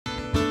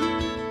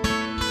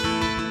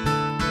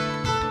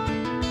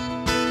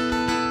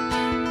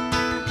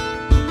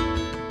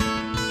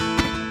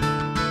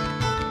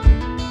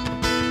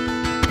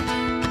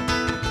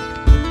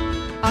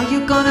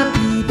gonna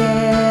be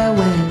there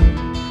when?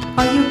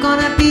 Are you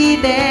gonna be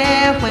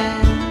there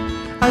when?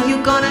 Are you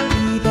gonna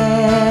be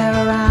there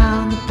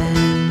around the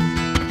bend?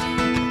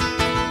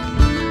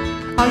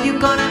 Are you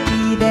gonna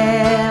be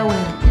there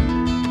when?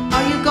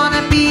 Are you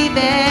gonna be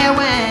there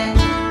when?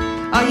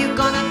 Are you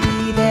gonna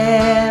be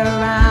there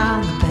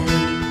around the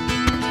bend?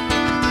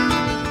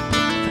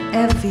 For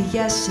every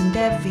yes and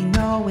every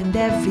no and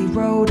every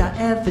road I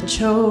ever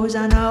chose,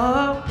 I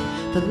know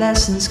the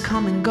lessons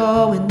come and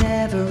go and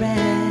never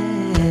end.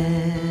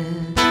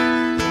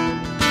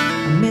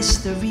 A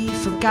mystery,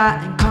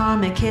 forgotten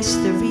karmic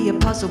history, a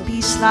puzzle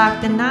piece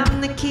locked, and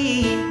I'm the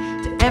key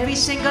to every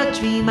single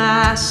dream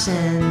I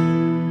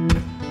send.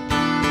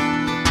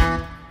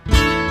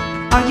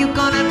 Are you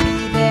gonna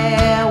be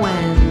there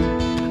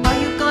when? Are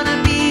you gonna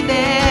be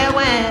there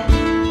when?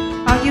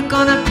 Are you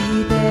gonna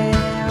be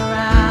there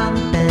around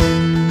the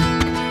bend?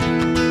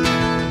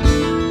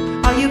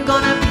 Are you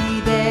gonna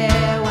be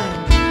there when?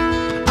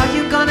 Are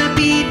you gonna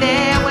be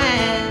there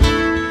when?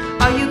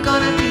 Are you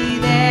gonna be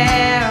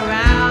there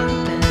around the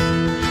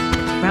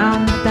bend?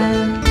 Round the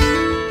bend.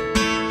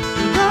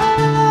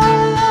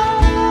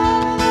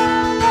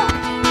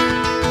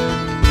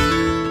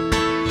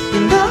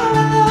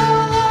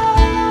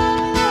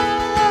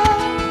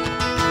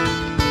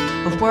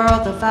 A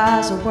world of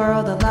eyes, a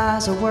world of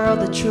lies, a world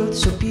of truth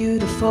so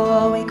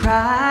beautiful we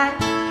cry.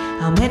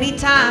 How many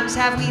times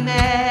have we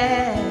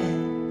met?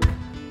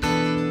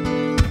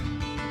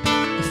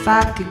 If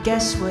I could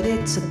guess what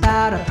it's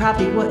about, I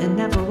probably wouldn't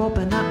never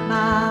open up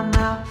my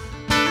mouth.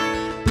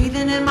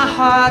 Breathing in my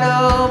heart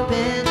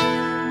open.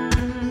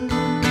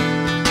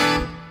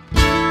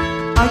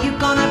 Are you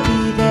gonna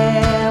be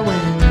there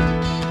when?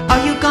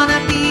 Are you gonna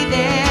be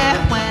there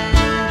when?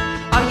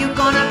 Are you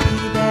gonna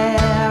be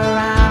there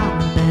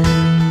around the bend?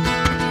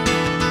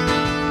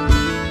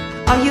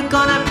 Are you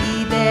gonna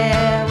be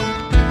there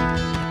when?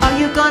 Are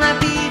you gonna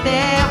be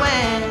there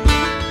when?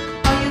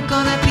 Are you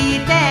gonna be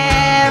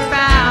there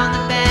round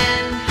the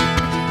bend?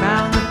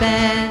 Round the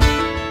bend.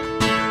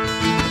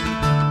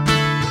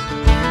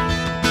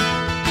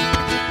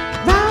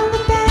 Round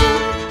the bend.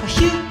 Are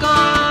you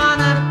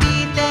gonna be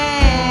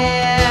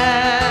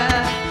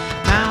there?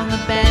 Round the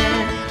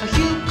bend. Are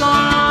you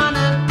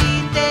gonna be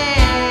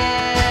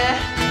there?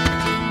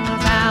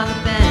 Around the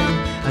bend.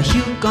 Are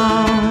you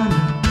gonna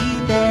be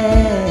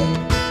there?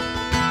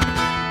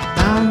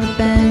 Round the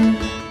bend.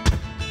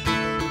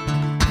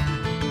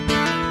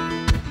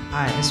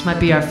 Alright, this might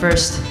be our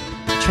first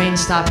train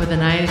stop of the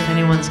night. If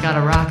anyone's got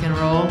a rock and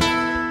roll,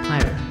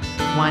 might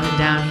wind it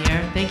down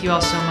here. Thank you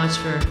all so much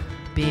for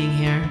being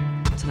here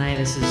tonight.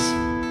 This has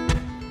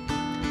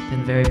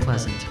been very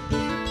pleasant.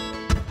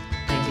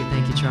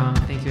 Thank you, Trong.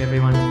 Thank you,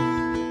 everyone.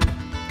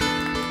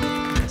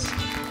 Yes.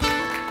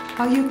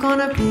 Are you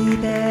gonna be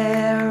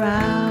there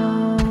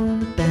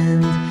around the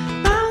bend?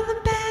 Round the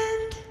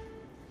bend.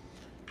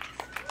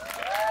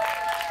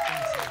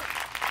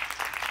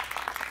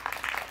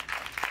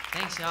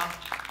 Thanks, y'all.